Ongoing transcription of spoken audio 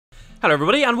Hello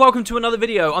everybody and welcome to another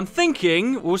video. I'm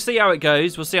thinking, we'll see how it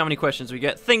goes, we'll see how many questions we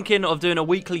get, thinking of doing a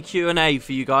weekly Q&A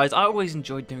for you guys. I always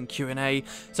enjoyed doing Q&A,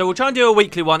 so we'll try and do a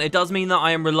weekly one. It does mean that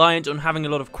I am reliant on having a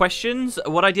lot of questions.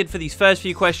 What I did for these first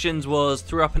few questions was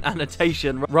threw up an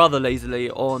annotation rather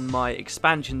lazily on my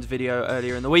expansions video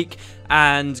earlier in the week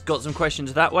and got some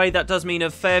questions that way. That does mean a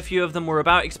fair few of them were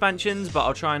about expansions, but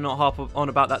I'll try and not harp on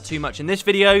about that too much in this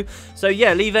video. So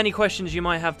yeah, leave any questions you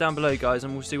might have down below, guys,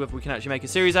 and we'll see whether we can actually make a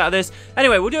series out of this.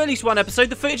 Anyway, we'll do at least one episode.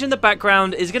 The footage in the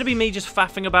background is going to be me just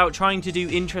faffing about, trying to do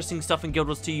interesting stuff in Guild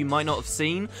Wars 2 you might not have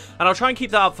seen. And I'll try and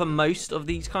keep that up for most of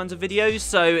these kinds of videos.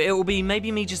 So it will be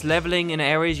maybe me just leveling in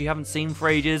areas you haven't seen for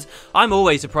ages. I'm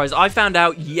always surprised. I found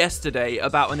out yesterday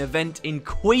about an event in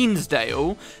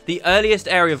Queensdale, the earliest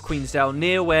area of Queensdale,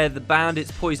 near where the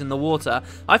bandits poison the water.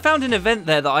 I found an event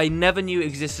there that I never knew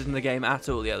existed in the game at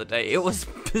all the other day. It was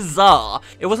bizarre.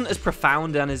 It wasn't as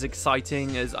profound and as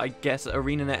exciting as I guess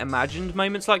ArenaNet imagined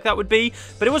moments like that would be,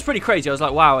 but it was pretty crazy. I was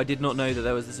like, wow, I did not know that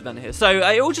there was this event here. So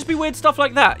it will just be weird stuff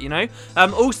like that, you know.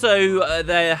 Also,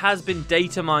 there has been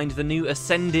data mined the new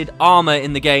Ascended armor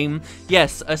in the game.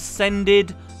 Yes,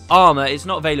 Ascended armor. It's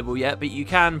not available yet, but you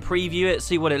can preview it,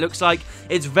 see what it looks like.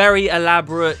 It's very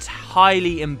elaborate,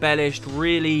 highly embellished,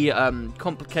 really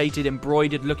complicated,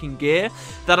 embroidered looking gear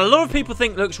that a lot of people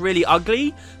think looks really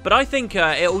ugly, but I think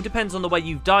it all depends on the way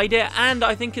you've dyed it, and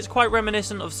I think it's quite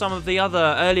reminiscent of some of the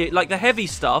other earlier, like the heavy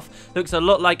stuff looks a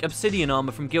lot like Obsidian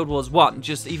armor from Guild Wars 1,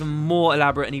 just even more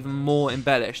elaborate and even more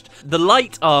embellished. The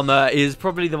light armor is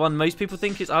probably the one most people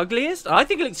think is ugliest. I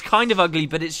think it looks kind of ugly,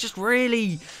 but it's just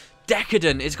really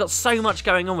decadent. It's got so much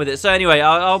going on with it. So anyway,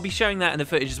 I'll be showing that in the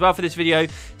footage as well for this video.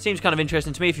 Seems kind of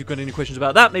interesting to me. If you've got any questions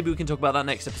about that, maybe we can talk about that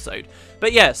next episode.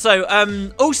 But yeah, so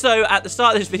also at the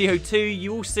start of this video too,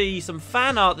 you will see some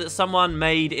fan art that someone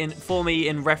made for me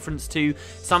in reference to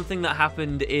something that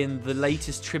happened in the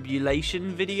latest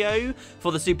Tribulation video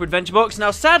for the Super Adventure Box.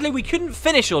 Now sadly we couldn't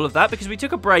finish all of that because we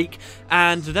took a break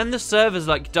and then the servers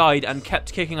like died and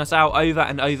kept kicking us out over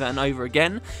and over and over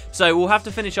again. So we'll have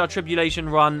to finish our Tribulation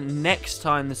run next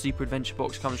time the Super Adventure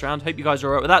Box comes around. Hope you guys are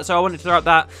alright with that. So I wanted to throw up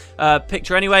that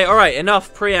picture anyway. Alright,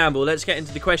 enough preamble. Let's get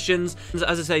into the questions.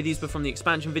 As I say, these were from the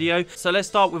expansion video. So let's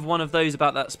start with one of those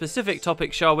about that specific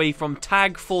topic, shall we? From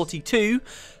Tag42,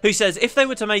 who says, if they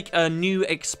were to make a new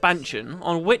expansion,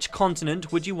 on which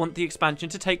continent would you want the expansion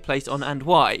to take place on and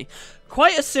why?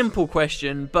 Quite a simple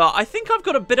question, but I think I've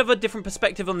got a bit of a different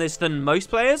perspective on this than most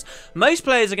players. Most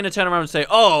players are going to turn around and say,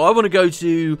 oh, I want to go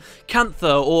to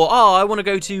Cantha, or oh, I want to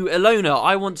go to Elona,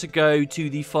 I want to go to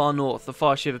the far north, the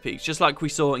far Shiver Peaks, just like we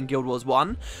saw in Guild Wars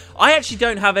 1. I actually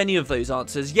don't have any of those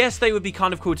answers. Yes, they would be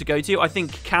kind of cool to go to. I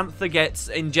think Cantha gets,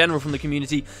 in general from the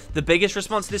community, the biggest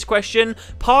response to this question,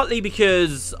 partly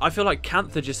because I feel like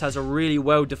Cantha just has a really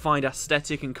well-defined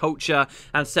aesthetic and culture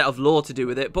and set of lore to do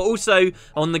with it, but also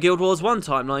on the Guild Wars 1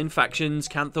 timeline, Factions,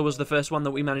 Cantha was the first one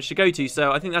that we managed to go to,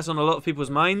 so I think that's on a lot of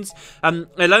people's minds.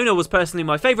 Elona was personally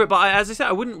my favourite, but as I said,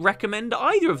 I wouldn't recommend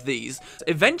either of these.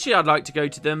 Eventually I'd like to go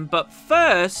to them, but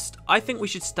first I think we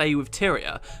should stay with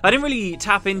Tyria. I didn't really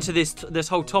tap into this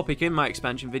whole topic in my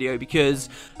expansion video because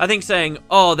I think saying,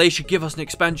 oh, they should give us an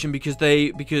expansion because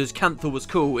Cantha was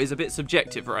cool is a bit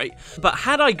subjective, right? But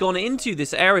had I gone into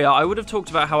this area, I would have talked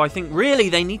about how I think really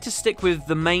they need to stick with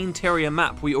the main Tyria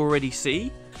map we already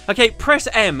see. Okay, press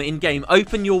M in game,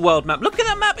 open your world map. Look at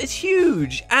that map, it's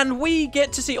huge. And we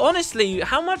get to see, honestly,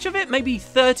 how much of it? Maybe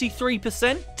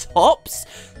 33% tops?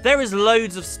 There is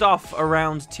loads of stuff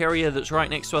around Tyria that's right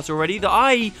next to us already that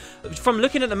I, from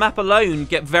looking at the map alone,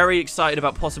 get very excited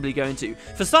about possibly going to.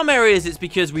 For some areas, it's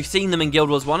because we've seen them in Guild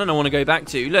Wars 1 and I want to go back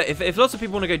to. Look, if lots of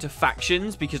people want to go to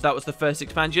Factions, because that was the first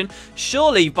expansion,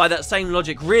 surely, by that same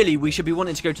logic, really, we should be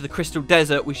wanting to go to the Crystal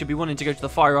Desert, we should be wanting to go to the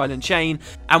Fire Island Chain,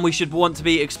 and we should want to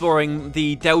be exploring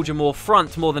the Deljamore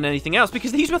front more than anything else,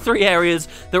 because these were three areas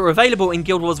that were available in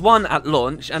Guild Wars 1 at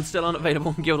launch and still aren't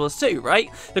available in Guild Wars 2, right?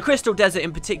 The Crystal Desert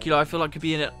in particular, I feel like could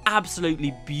be an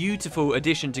absolutely beautiful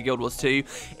addition to Guild Wars 2.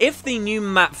 If the new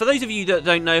map, for those of you that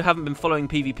don't know, haven't been following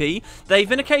PvP, they've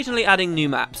been occasionally adding new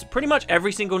maps. Pretty much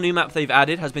every single new map they've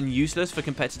added has been useless for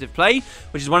competitive play,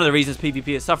 which is one of the reasons PvP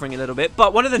is suffering a little bit.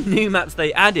 But one of the new maps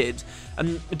they added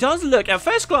does look, at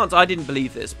first glance, I didn't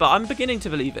believe this, but I'm beginning to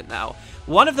believe it now.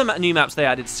 One of the new maps they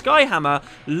added, Skyhammer,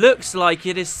 looks like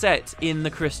it is set in the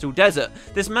Crystal Desert.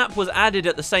 This map was added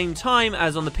at the same time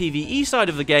as on the PvE side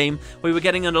of the game. We were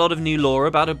getting a lot of new lore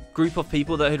about a group of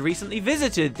people that had recently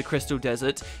visited the Crystal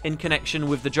Desert in connection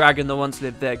with the dragon that once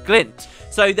lived there, Glint.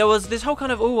 So there was this whole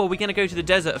kind of, oh, are we going to go to the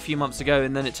desert a few months ago,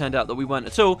 and then it turned out that we weren't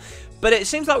at all. But it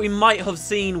seems like we might have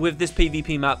seen with this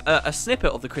PvP map a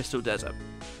snippet of the Crystal Desert.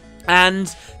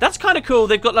 And that's kind of cool.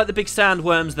 They've got like the big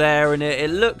sandworms there, and it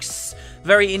looks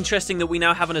very interesting that we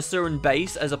now have an Asuran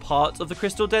base as a part of the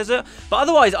Crystal Desert. But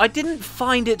otherwise, I didn't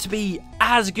find it to be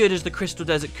as good as the Crystal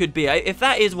Desert could be. If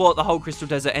that is what the whole Crystal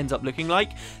Desert ends up looking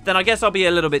like, then I guess I'll be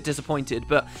a little bit disappointed.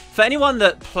 But for anyone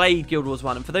that played Guild Wars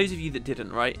 1, and for those of you that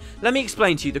didn't, right, let me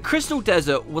explain to you. The Crystal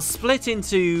Desert was split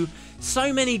into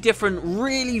so many different,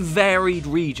 really varied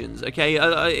regions,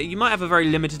 okay? You might have a very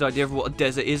limited idea of what a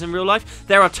desert is in real life.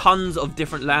 There are tons of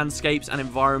different landscapes and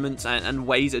environments and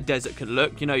ways a desert can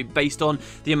look, you know, based on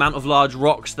the amount of large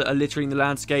rocks that are littering the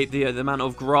landscape, the amount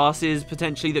of grasses,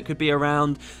 potentially, that could be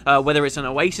around, whether it's an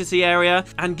oasis-y area.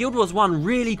 And Guild Wars 1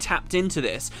 really tapped into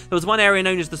this. There was one area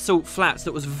known as the Salt Flats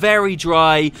that was very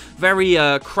dry, very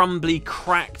crumbly,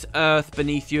 cracked earth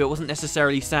beneath you. It wasn't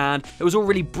necessarily sand. It was all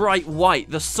really bright white,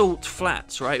 the Salt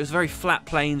Flats, right? It was very flat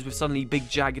plains with suddenly big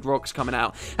jagged rocks coming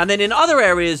out. And then in other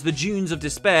areas, the Dunes of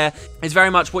Despair is very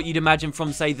much what you'd imagine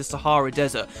from, say, the Sahara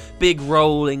Desert. Big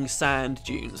rolling sand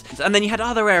dunes. And then you had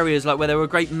other areas like where there were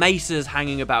great mesas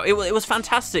hanging about. It was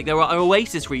fantastic. There were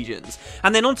oasis regions.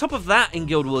 And then on top of that in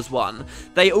Guild Wars 1,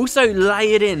 they also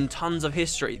layered in tons of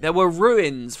history. There were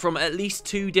ruins from at least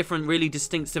 2 different really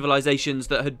distinct civilizations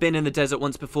that had been in the desert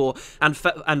once before and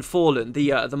fallen.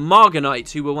 The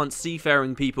Marganites, who were once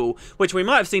seafaring people, which we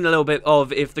might have seen a little bit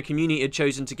of if the community had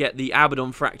chosen to get the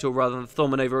Abaddon fractal rather than the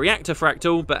Thaumanova reactor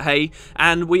fractal, but hey.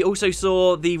 And we also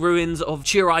saw the ruins of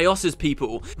Chiraios's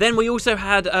people. Then we also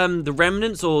had the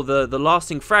remnants, or the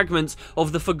lasting fragments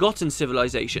of the Forgotten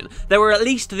civilization. There were at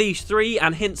least these 3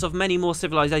 and hints of many more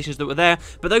civilizations that were there,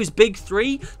 but those big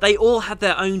 3, they all had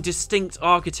their own distinct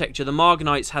architecture. The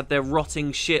Marganites had their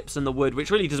rotting ships and the wood, which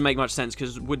really doesn't make much sense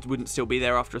because wood wouldn't still be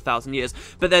there after 1,000 years,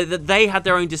 but they had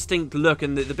their own distinct look,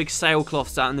 and the big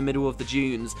sailcloths out in the middle of the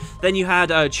dunes. Then you had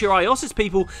Chiraios's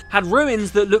people had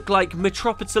ruins that looked like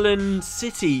metropolitan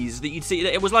cities that you'd see.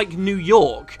 It was like New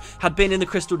York had been in the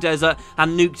Crystal Desert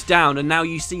and nuked down, and now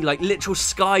you see like literal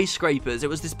skyscrapers. It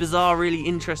was this bizarre, really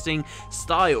interesting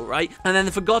style, right? And then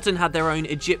the Forgotten had their own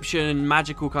Egyptian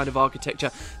magical kind of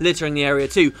architecture littering the area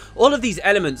too. All of these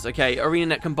elements, okay,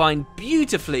 ArenaNet combined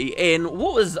beautifully in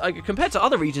what was, compared to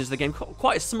other regions of the game,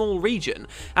 quite a small region.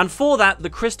 And for that, the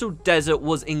Crystal Desert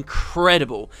was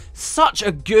incredible. Such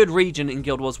a good region in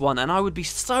Guild Wars 1, and I would be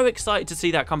so excited to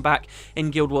see that come back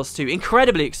in Guild Wars 2.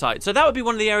 Incredibly excited. So that would be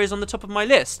one of the areas on the top of my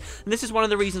list. And this is one of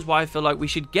the reasons why I feel like we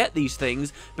should get these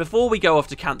things before we go off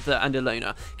to Cantha and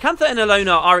Elona. Cantha and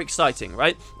Elona are exciting,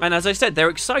 right? And as I said, they're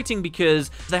exciting because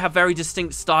they have very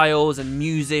distinct styles and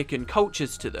music and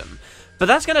cultures to them. But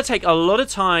that's going to take a lot of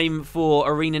time for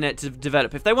ArenaNet to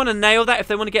develop. If they want to nail that, if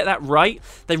they want to get that right,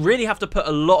 they really have to put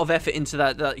a lot of effort into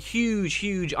that huge,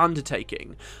 huge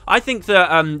undertaking. I think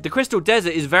that the Crystal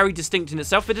Desert is very distinct in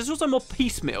itself, but it's also more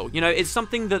piecemeal. You know, it's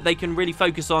something that they can really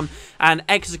focus on and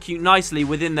execute nicely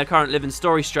within their current live and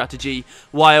story strategy,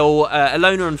 while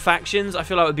Elona and Factions, I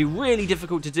feel like it would be really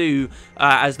difficult to do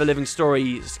as the living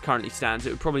story currently stands.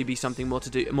 It would probably be something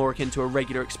more akin to a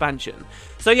regular expansion.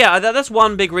 So yeah, that's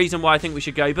one big reason why I think we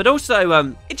should go, but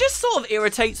also it just sort of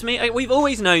irritates me. We've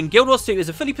always known Guild Wars 2 is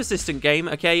a fully persistent game,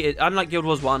 okay? Unlike Guild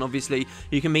Wars 1, obviously,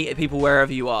 you can meet people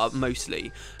wherever you are,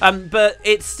 mostly. But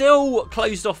it's still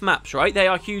closed off maps, right? They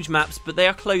are huge maps, but they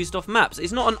are closed off maps.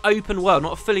 It's not an open world,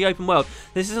 not a fully open world.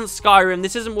 This isn't Skyrim,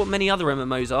 this isn't what many other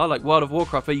MMOs are, like World of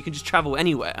Warcraft, where you can just travel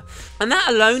anywhere. And that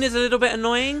alone is a little bit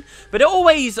annoying, but it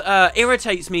always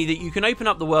irritates me that you can open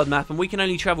up the world map and we can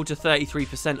only travel to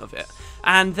 33% of it.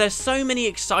 And there's so many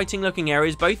exciting looking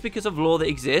areas, both because of lore that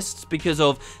exists, because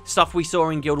of stuff we saw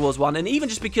in Guild Wars 1, and even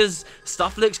just because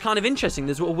stuff looks kind of interesting.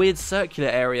 There's a weird circular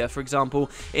area, for example,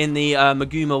 in the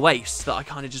Maguma Wastes that I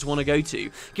kind of just want to go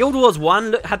to. Guild Wars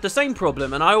 1 had the same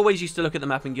problem, and I always used to look at the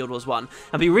map in Guild Wars 1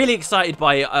 and be really excited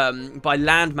by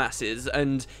land masses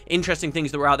and interesting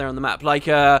things that were out there on the map. Like,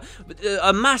 a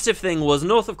massive thing was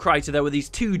north of Kryta, there were these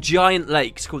 2 giant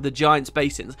lakes called the Giants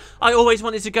Basins. I always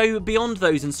wanted to go beyond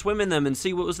those and swim in them and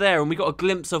see what was there, and we got a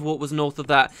glimpse of what was north of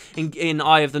that in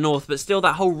Eye of the North, but still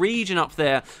that whole region up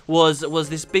there was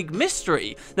this big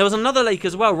mystery. There was another lake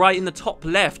as well, right in the top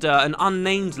left, an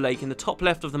unnamed lake in the top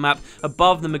left of the map,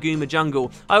 above the Maguma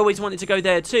jungle. I always wanted to go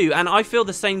there too, and I feel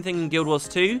the same thing in Guild Wars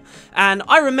 2, and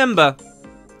I remember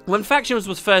when Factions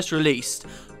was first released,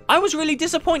 I was really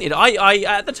disappointed.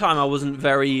 At the time, I wasn't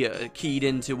very keyed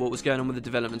into what was going on with the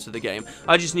developments of the game.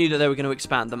 I just knew that they were going to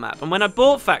expand the map. And when I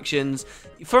bought Factions,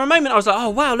 for a moment I was like, oh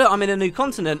wow, look, I'm in a new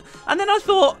continent. And then I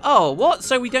thought, oh, what?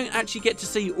 So we don't actually get to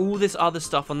see all this other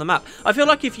stuff on the map. I feel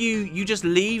like if you just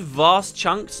leave vast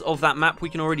chunks of that map we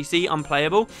can already see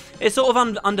unplayable, it sort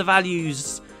of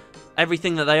undervalues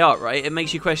everything that they are, right? It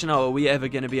makes you question, oh, are we ever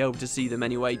going to be able to see them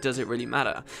anyway? Does it really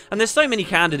matter? And there's so many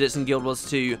candidates in Guild Wars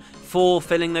 2 for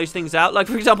filling those things out. Like,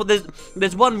 for example,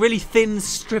 there's one really thin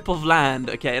strip of land,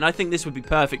 okay, and I think this would be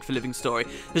perfect for Living Story.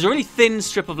 There's a really thin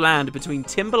strip of land between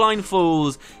Timberline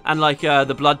Falls and, like,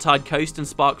 the Bloodtide Coast and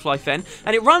Sparkfly Fen,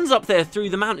 and it runs up there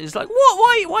through the mountains. Like,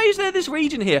 what? Why is there this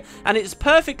region here? And it's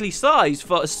perfectly sized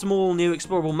for a small new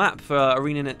explorable map for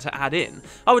ArenaNet to add in.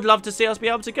 I would love to see us be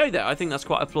able to go there. I think that's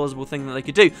quite a plausible thing that they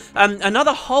could do.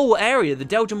 Another whole area, the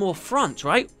Deljamore Front,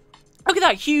 right? Look at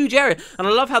that huge area, and I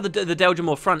love how the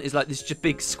Deljamore Front is like this just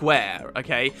big square,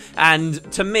 okay?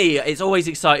 And to me, it's always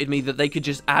excited me that they could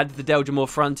just add the Deljamore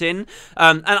Front in.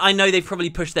 And I know they've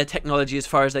probably pushed their technology as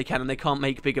far as they can, and they can't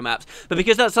make bigger maps. But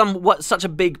because that's such a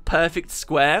big, perfect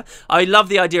square, I love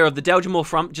the idea of the Deljamore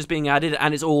Front just being added,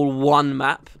 and it's all one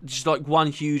map, just like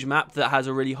one huge map that has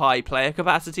a really high player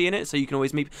capacity in it, so you can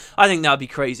always meet. I think that would be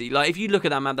crazy. Like, if you look at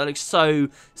that map, that looks so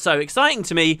exciting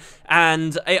to me.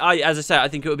 And as I said, I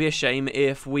think it would be a shame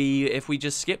if we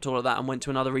just skipped all of that and went to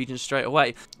another region straight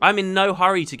away. I'm in no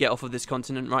hurry to get off of this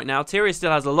continent right now. Tyria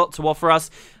still has a lot to offer us,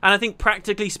 and I think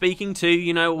practically speaking too,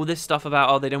 you know, all this stuff about,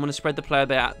 oh, they don't want to spread the player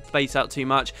base out too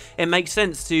much, it makes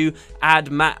sense to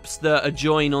add maps that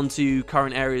adjoin onto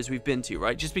current areas we've been to,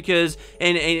 right? Just because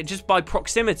just by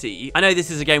proximity, I know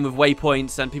this is a game with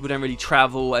waypoints and people don't really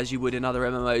travel as you would in other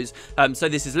MMOs, so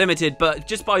this is limited, but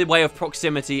just by way of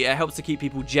proximity, it helps to keep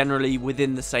people generally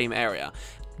within the same area.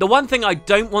 The one thing I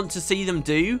don't want to see them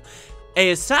do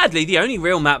is, sadly, the only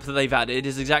real map that they've added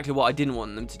is exactly what I didn't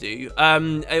want them to do,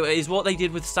 is what they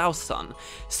did with South Sun.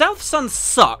 South Sun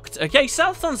sucked, okay?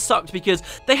 South Sun sucked because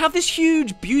they have this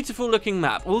huge, beautiful looking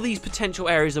map, all these potential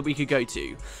areas that we could go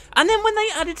to. And then when they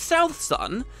added South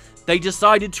Sun, they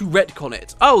decided to retcon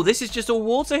it. Oh, this is just all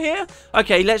water here?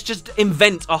 Okay, let's just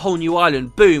invent a whole new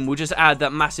island. Boom, we'll just add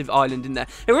that massive island in there.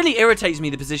 It really irritates me,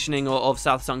 the positioning of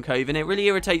South Sun Cove, and it really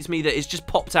irritates me that it's just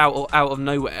popped out of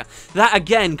nowhere. That,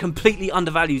 again, completely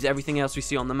undervalues everything else we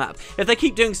see on the map. If they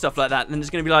keep doing stuff like that, then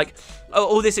it's going to be like, oh,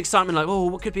 all this excitement, like, oh,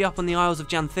 what could be up on the Isles of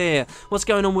Janthier? What's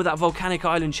going on with that volcanic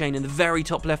island chain in the very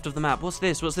top left of the map? What's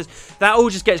this? What's this? That all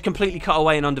just gets completely cut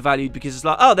away and undervalued because it's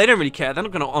like, oh, they don't really care. They're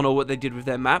not going to honor what they did with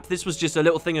their map. This was just a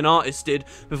little thing an artist did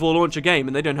before launch a game,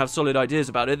 and they don't have solid ideas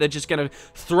about it. They're just going to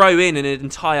throw in an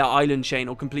entire island chain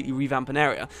or completely revamp an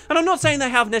area. And I'm not saying they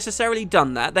have necessarily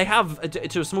done that. They have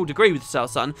to a small degree with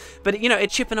South Sun, but, you know,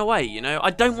 it's chipping away, you know. I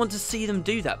don't want to see them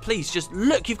do that. Please, just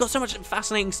look, you've got so much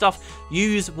fascinating stuff.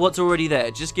 Use what's already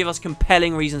there. Just give us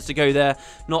compelling reasons to go there,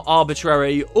 not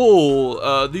arbitrary,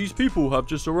 these people have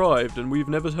just arrived and we've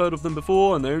never heard of them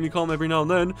before and they only come every now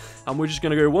and then and we're just going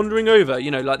to go wandering over,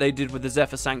 you know, like they did with the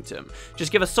Zephyr Sanctum.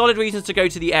 Just give us solid reasons to go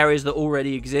to the areas that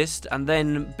already exist and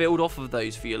then build off of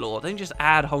those for your lore. Don't just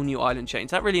add whole new island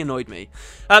chains. That really annoyed me.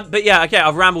 But yeah, okay,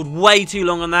 I've rambled way too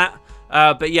long on that.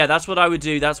 But yeah, that's what I would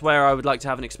do. That's where I would like to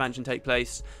have an expansion take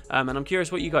place. And I'm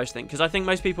curious what you guys think, because I think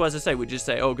most people, as I say, would just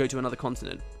say, oh, go to another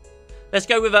continent. Let's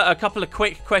go with a couple of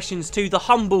quick questions too. The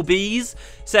Humble Bees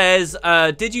says,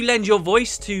 did you lend your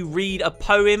voice to read a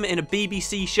poem in a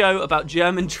BBC show about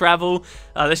German travel?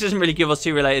 This doesn't really give us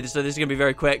too related, so this is going to be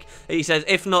very quick. He says,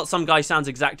 if not, some guy sounds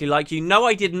exactly like you. No,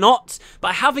 I did not, but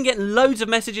I have been getting loads of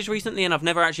messages recently, and I've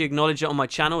never actually acknowledged it on my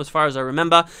channel, as far as I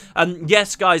remember.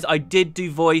 Yes, guys, I did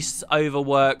do voice over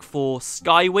work for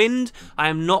Skywind. I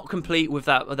am not complete with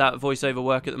that voiceover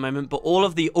work at the moment, but all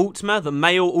of the Ultima, the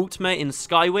male Ultima in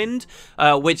Skywind,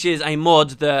 which is a mod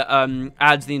that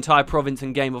adds the entire province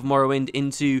and game of Morrowind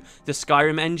into the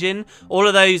Skyrim engine. All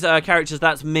of those characters,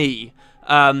 that's me.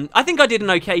 I think I did an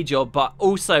okay job, but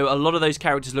also a lot of those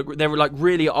characters they were like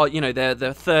really, you know, they're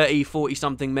 30, 40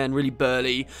 something men, really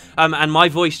burly, and my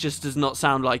voice just does not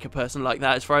sound like a person like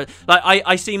that. As far as, like,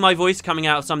 I see my voice coming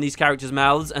out of some of these characters'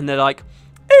 mouths, and they're like,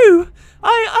 ooh,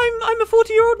 I'm a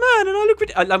 40-year-old man and I look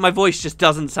ridiculous. Like, my voice just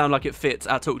doesn't sound like it fits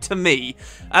at all to me.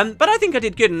 But I think I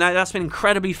did good, and that's been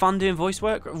incredibly fun doing voice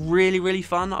work. Really, really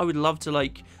fun. I would love to,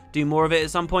 like, do more of it at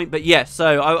some point. But yes,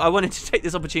 so I wanted to take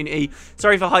this opportunity.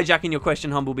 Sorry for hijacking your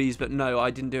question, Humblebees, but no, I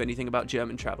didn't do anything about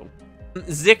German travel.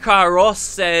 Zikaros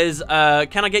says,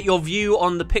 can I get your view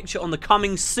on the picture on the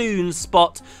coming soon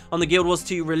spot on the Guild Wars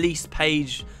 2 release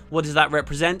page? What does that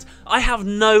represent? I have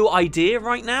no idea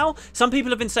right now. Some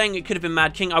people have been saying it could have been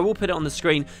Mad King. I will put it on the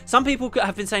screen. Some people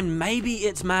have been saying maybe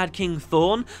it's Mad King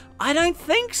Thorn. I don't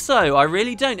think so. I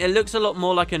really don't. It looks a lot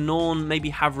more like a Norn, maybe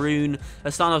Havroon,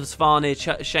 a Son of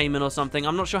Svanir Shaman or something.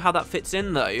 I'm not sure how that fits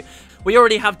in, though. We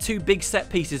already have two big set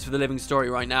pieces for the Living Story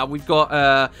right now. We've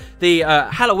got the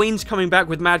Halloween's coming back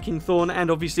with Mad King Thorn,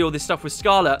 and obviously all this stuff with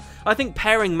Scarlet. I think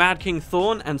pairing Mad King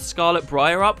Thorn and Scarlet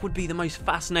Briar up would be the most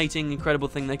fascinating, incredible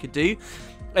thing they could do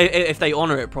if they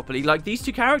honor it properly. Like, these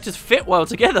two characters fit well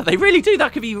together. They really do.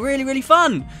 That could be really, really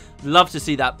fun. Love to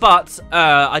see that, but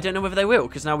I don't know whether they will,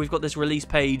 because now we've got this release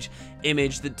page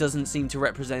image that doesn't seem to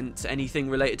represent anything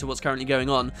related to what's currently going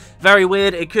on. Very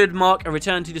weird. It could mark a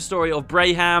return to the story of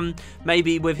Braham,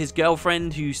 maybe with his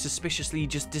girlfriend who suspiciously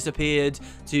just disappeared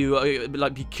to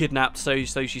like be kidnapped, so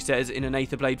she says, in an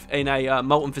Aetherblade, in a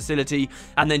Molten facility,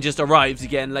 and then just arrives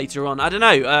again later on. I don't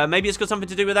know. Maybe it's got something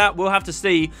to do with that. We'll have to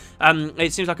see.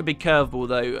 It seems like a big curveball,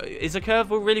 though. Is a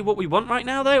curveball really what we want right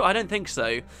now, though? I don't think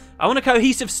so. I want a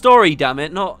cohesive story, damn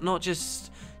it, not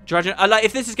just drudging. Like,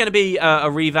 if this is going to be a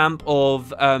revamp of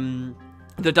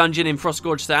the dungeon in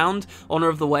Frostgorge Sound, Honor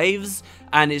of the Waves,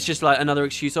 and it's just like another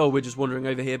excuse, oh, we're just wandering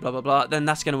over here, blah, blah, blah, then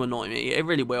that's going to annoy me. It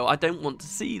really will. I don't want to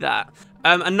see that.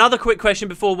 Another quick question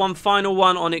before one final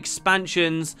one on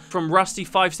expansions from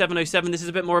Rusty5707. This is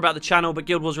a bit more about the channel, but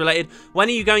Guild Wars related. When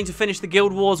are you going to finish the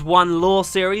Guild Wars 1 lore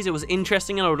series? It was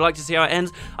interesting, and I would like to see how it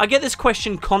ends. I get this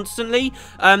question constantly.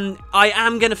 I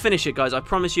am going to finish it, guys. I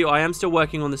promise you, I am still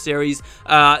working on the series.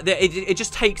 It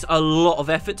just takes a lot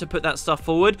of effort to put that stuff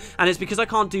forward, and it's because I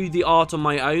can't do the art on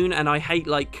my own, and I hate,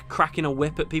 like, cracking a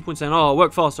whip at people and saying, oh,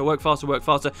 work faster, work faster, work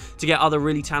faster, to get other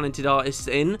really talented artists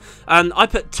in. I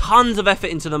put tons of effort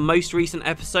into the most recent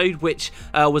episode, which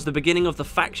was the beginning of the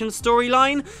Factions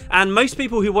storyline, and most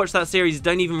people who watch that series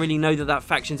don't even really know that that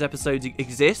Factions episode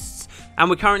exists, and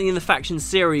we're currently in the Factions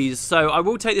series, so I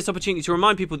will take this opportunity to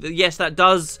remind people that yes, that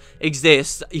does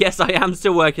exist. Yes, I am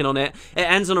still working on it. It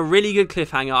ends on a really good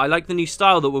cliffhanger. I like the new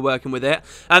style that we're working with it.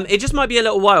 It just might be a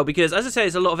little while because, as I say,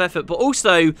 it's a lot of effort, but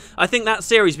also I think that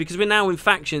series, because we're now in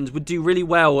Factions, would do really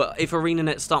well if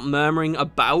ArenaNet start murmuring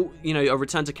about, you know, a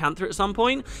return to Cantha at some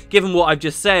point, given what I've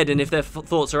just said, and if their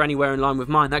thoughts are anywhere in line with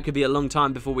mine, that could be a long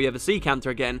time before we ever see Cantha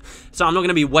again. So I'm not going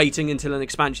to be waiting until an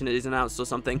expansion is announced or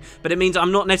something, but it means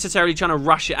I'm not necessarily trying to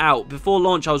rush it out. Before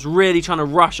launch, I was really trying to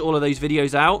rush all of those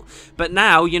videos out, but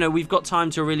now, you know, we've got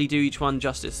time to really do each one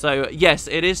justice. So yes,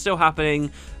 it is still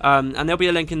happening, and there'll be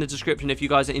a link in the description if you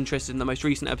guys are interested in the most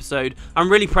recent episode.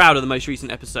 I'm really proud of the most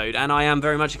recent episode, and I am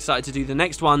very much excited to do the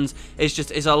next ones.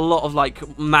 It's a lot of,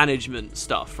 like, management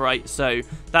stuff, right? So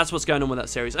that's what's going on with that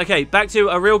series. Okay, back to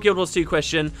a real Guild Wars 2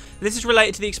 question. This is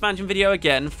related to the expansion video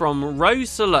again from Rose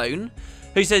Salone,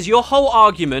 who says, your whole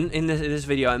argument in this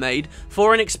video I made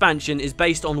for an expansion is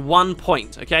based on one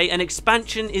point, okay? An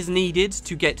expansion is needed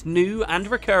to get new and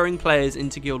recurring players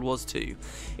into Guild Wars 2.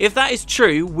 If that is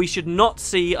true, we should not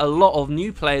see a lot of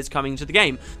new players coming to the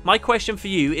game. My question for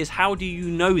you is, how do you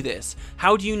know this?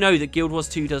 How do you know that Guild Wars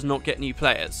 2 does not get new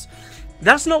players?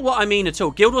 That's not what I mean at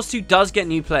all. Guild Wars 2 does get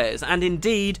new players, and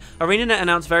indeed, ArenaNet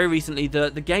announced very recently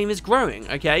that the game is growing,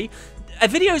 okay?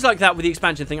 Videos like that with the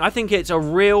expansion thing, I think it's a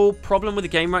real problem with the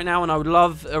game right now, and I would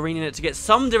love ArenaNet to get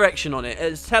some direction on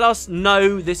it. Tell us,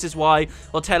 no, this is why,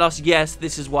 or tell us, yes,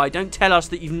 this is why. Don't tell us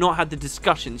that you've not had the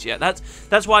discussions yet.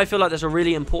 That's why I feel like that's a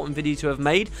really important video to have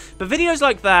made. But videos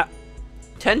like that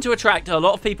tend to attract a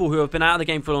lot of people who have been out of the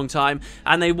game for a long time,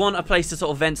 and they want a place to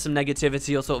sort of vent some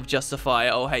negativity or sort of justify,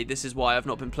 oh, hey, this is why I've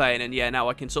not been playing, and yeah, now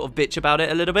I can sort of bitch about it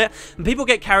a little bit, and people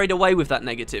get carried away with that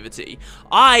negativity.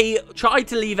 I tried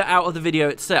to leave it out of the video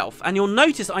itself, and you'll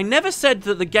notice I never said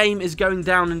that the game is going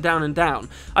down and down and down.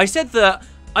 I said that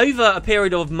over a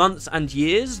period of months and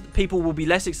years, people will be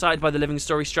less excited by the Living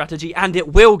Story strategy, and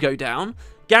it will go down.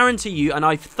 Guarantee you, and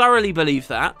I thoroughly believe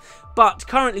that. But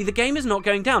currently, the game is not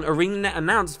going down. ArenaNet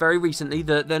announced very recently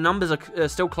that their numbers are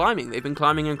still climbing. They've been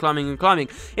climbing and climbing and climbing.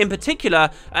 In particular,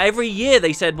 every year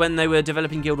they said when they were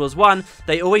developing Guild Wars 1,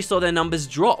 they always saw their numbers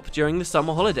drop during the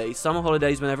summer holidays. Summer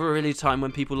holidays were never really a time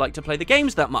when people like to play the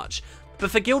games that much. But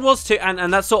for Guild Wars 2,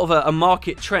 and that's sort of a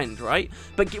market trend, right?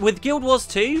 But with Guild Wars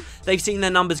 2, they've seen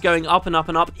their numbers going up and up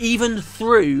and up, even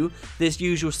through this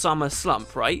usual summer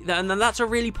slump, right? And that's a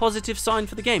really positive sign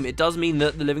for the game. It does mean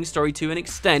that the Living Story, to an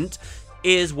extent,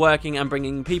 is working and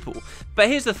bringing people. But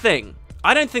here's the thing.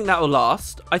 I don't think that will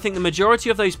last. I think the majority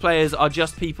of those players are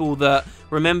just people that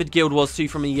remembered Guild Wars 2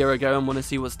 from a year ago and want to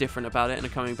see what's different about it and are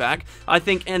coming back. I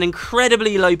think an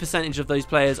incredibly low percentage of those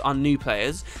players are new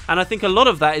players, and I think a lot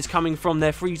of that is coming from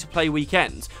their free-to-play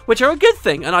weekends, which are a good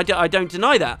thing, and I don't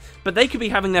deny that. But they could be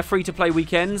having their free-to-play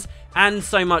weekends and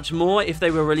so much more if they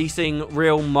were releasing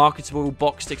real marketable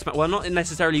boxed expansions. Well, not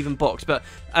necessarily even boxed, but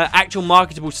actual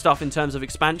marketable stuff in terms of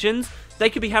expansions. They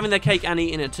could be having their cake and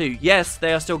eating it too. Yes,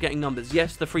 they are still getting numbers.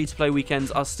 Yes, the free-to-play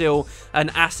weekends are still an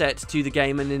asset to the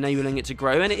game and enabling it to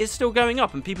grow, and it is still going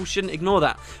up, and people shouldn't ignore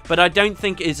that. But I don't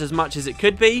think it's as much as it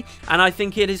could be, and I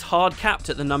think it is hard capped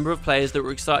at the number of players that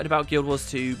were excited about Guild Wars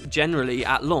 2 generally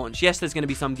at launch. Yes, there's going to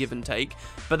be some give and take,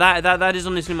 but that is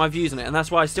honestly my views on it, and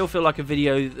that's why I still feel like a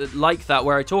video like that,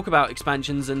 where I talk about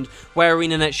expansions and where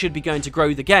ArenaNet should be going to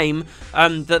grow the game,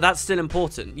 that's still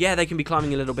important. Yeah, they can be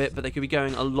climbing a little bit, but they could be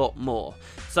going a lot more.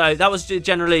 So that was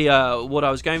generally what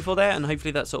I was going for there, and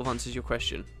hopefully that sort of answers your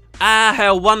question. Ah,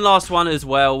 hell, one last one as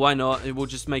well. Why not? We'll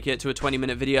just make it to a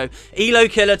 20-minute video. Elo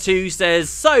Killer 2 says,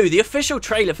 so, the official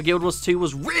trailer for Guild Wars 2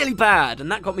 was really bad,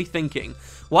 and that got me thinking.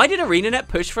 Why did ArenaNet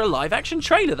push for a live-action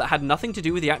trailer that had nothing to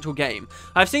do with the actual game?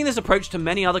 I've seen this approach to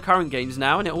many other current games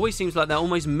now, and it always seems like they're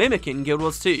almost mimicking Guild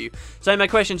Wars 2. So my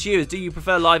question to you is, do you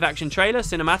prefer live-action trailer,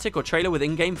 cinematic, or trailer with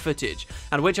in-game footage?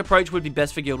 And which approach would be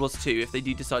best for Guild Wars 2 if they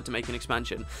do decide to make an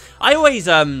expansion? I always,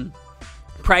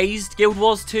 praised Guild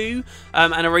Wars 2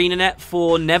 and ArenaNet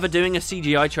for never doing a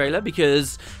CGI trailer,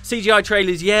 because CGI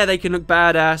trailers, yeah, they can look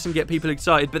badass and get people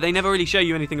excited, but they never really show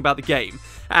you anything about the game.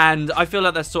 And I feel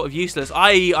like that's sort of useless.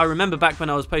 I remember back when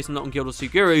I was posting that on Guild Wars 2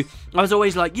 Guru, I was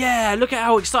always like, yeah, look at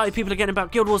how excited people are getting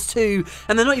about Guild Wars 2,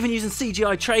 and they're not even using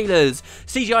CGI trailers.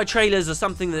 CGI trailers are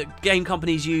something that game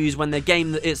companies use when their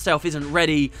game itself isn't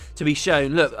ready to be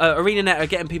shown. Look, ArenaNet are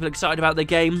getting people excited about their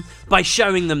game by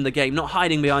showing them the game, not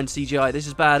hiding behind CGI. This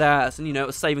is badass, and you know, it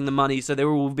was saving them money, so they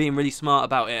were all being really smart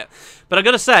about it. But I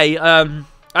gotta say,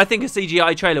 I think a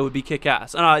CGI trailer would be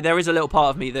kick-ass. And there is a little part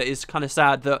of me that is kind of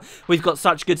sad that we've got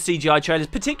such good CGI trailers,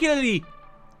 particularly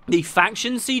the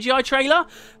Faction CGI trailer.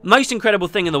 Most incredible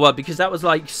thing in the world, because that was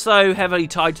like so heavily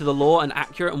tied to the lore and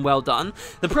accurate and well done.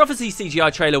 The Prophecy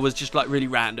CGI trailer was just like really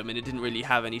random, and it didn't really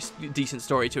have any decent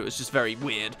story to it. It was just very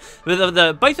weird.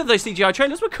 But both of those CGI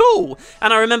trailers were cool,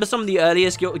 and I remember some of the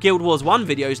earliest Guild Wars 1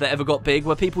 videos that ever got big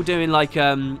were people doing like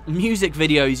music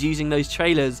videos using those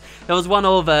trailers. There was one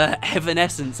of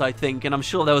Evanescence, I think, and I'm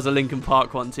sure there was a Linkin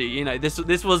Park one too. You know,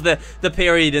 this was the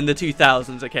period in the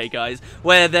 2000s, okay guys,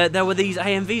 where there were these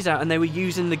AMVs out, and they were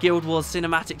using the Guild Wars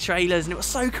cinematic trailers, and it was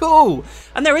so cool.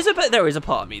 And there is a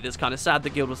part of me that's kind of sad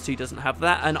that Guild Wars 2 doesn't have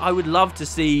that, and I would love to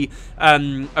see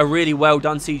a really well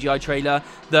done CGI trailer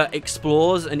that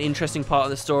explores an interesting part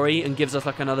of the story and gives us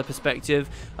like another perspective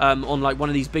on like one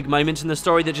of these big moments in the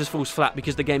story that just falls flat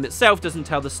because the game itself doesn't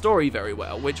tell the story very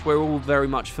well, which we're all very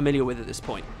much familiar with at this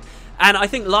point. And I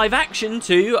think live action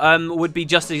too would be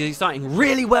just as exciting.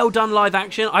 Really well done live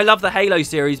action. I love the Halo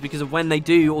series because of when they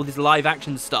do all this live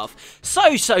action stuff.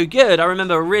 So good. I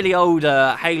remember a really old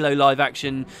Halo live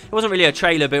action. It wasn't really a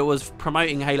trailer, but it was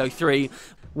promoting Halo 3.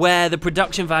 Where the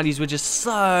production values were just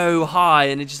so high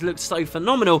and it just looked so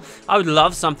phenomenal. I would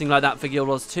love something like that for Guild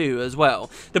Wars 2 as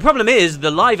well. The problem is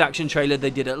the live action trailer they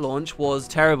did at launch was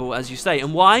terrible, as you say.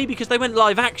 And why? Because they went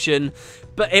live action,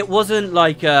 but it wasn't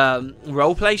like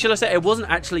roleplay, shall I say. It wasn't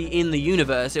actually in the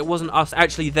universe. It wasn't us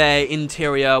actually there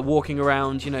interior walking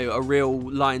around, you know, a real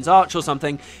Lion's Arch or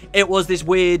something. It was this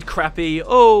weird, crappy,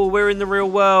 oh, we're in the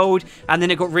real world. And then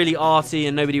it got really arty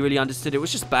and nobody really understood it. It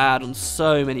was just bad on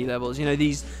so many levels. You know,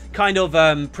 these kind of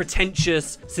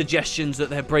pretentious suggestions that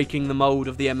they're breaking the mold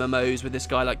of the MMOs with this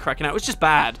guy like cracking out. It was just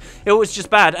bad. It was just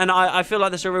bad, and I feel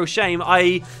like that's a real shame.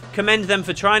 I commend them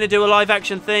for trying to do a live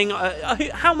action thing.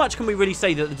 How much can we really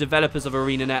say that the developers of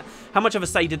ArenaNet, how much of a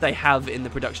say did they have in the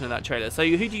production of that trailer? So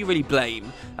who do you really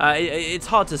blame? It's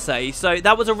hard to say. So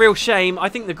that was a real shame. I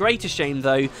think the greatest shame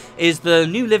though is the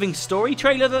new Living Story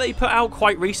trailer that they put out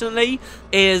quite recently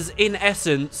is in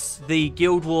essence the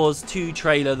Guild Wars 2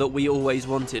 trailer that we always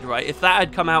wanted. Right, if that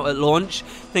had come out at launch,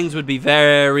 things would be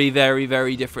very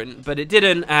different, but it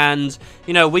didn't, and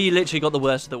you know, we literally got the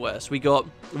worst of the worst. We got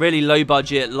really low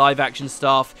budget live action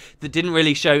stuff that didn't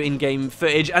really show in-game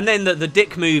footage, and then the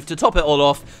dick move to top it all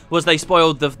off was they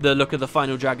spoiled the look of the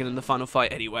final dragon and the final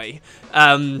fight anyway,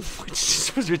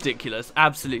 which was ridiculous,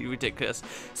 absolutely ridiculous.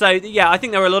 So yeah, I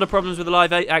think there were a lot of problems with the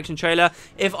live action trailer.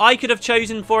 If I could have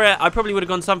chosen for it, I probably would have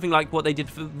gone something like what they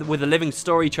did with the Living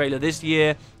Story trailer this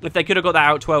year. If they could have got that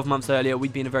out 12 months earlier,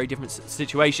 we'd be in a very different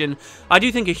situation. I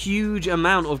do think a huge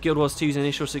amount of Guild Wars 2's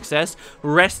initial success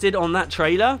rested on that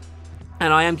trailer,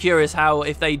 and I am curious how,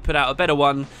 if they'd put out a better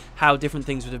one, how different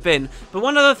things would have been. But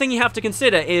one other thing you have to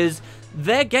consider is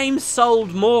their game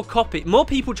sold more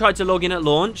people tried to log in at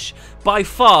launch by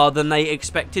far than they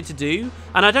expected to do,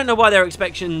 and I don't know why their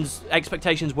expectations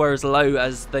were as low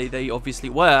as they obviously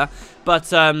were, but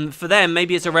for them,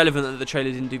 maybe it's irrelevant that the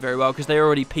trailer didn't do very well, because they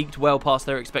already peaked well past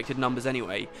their expected numbers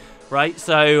anyway, right?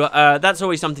 So that's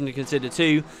always something to consider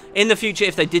too. In the future,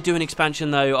 if they did do an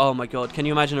expansion though, oh my god, can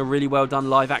you imagine a really well done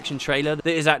live action trailer that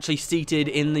is actually seated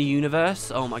in the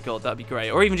universe? Oh my god, that'd be great.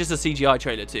 Or even just a CGI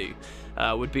trailer too.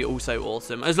 Would be also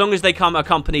awesome, as long as they come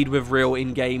accompanied with real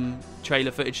in-game trailer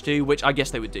footage too, which I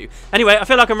guess they would do. Anyway, I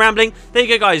feel like I'm rambling. There you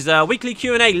go, guys. Weekly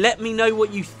Q&A. Let me know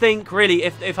what you think, really.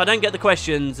 If I don't get the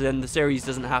questions, then the series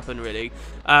doesn't happen, really.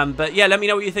 But yeah, let me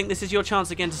know what you think. This is your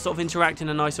chance again to sort of interact in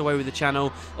a nicer way with the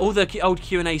channel. All the old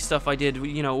Q&A stuff I did,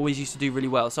 you know, always used to do really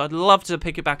well, so I'd love to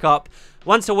pick it back up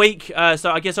once a week.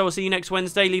 So I guess I will see you next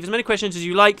Wednesday. Leave as many questions as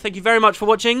you like. Thank you very much for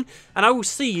watching, and I will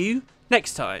see you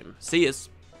next time. See yous.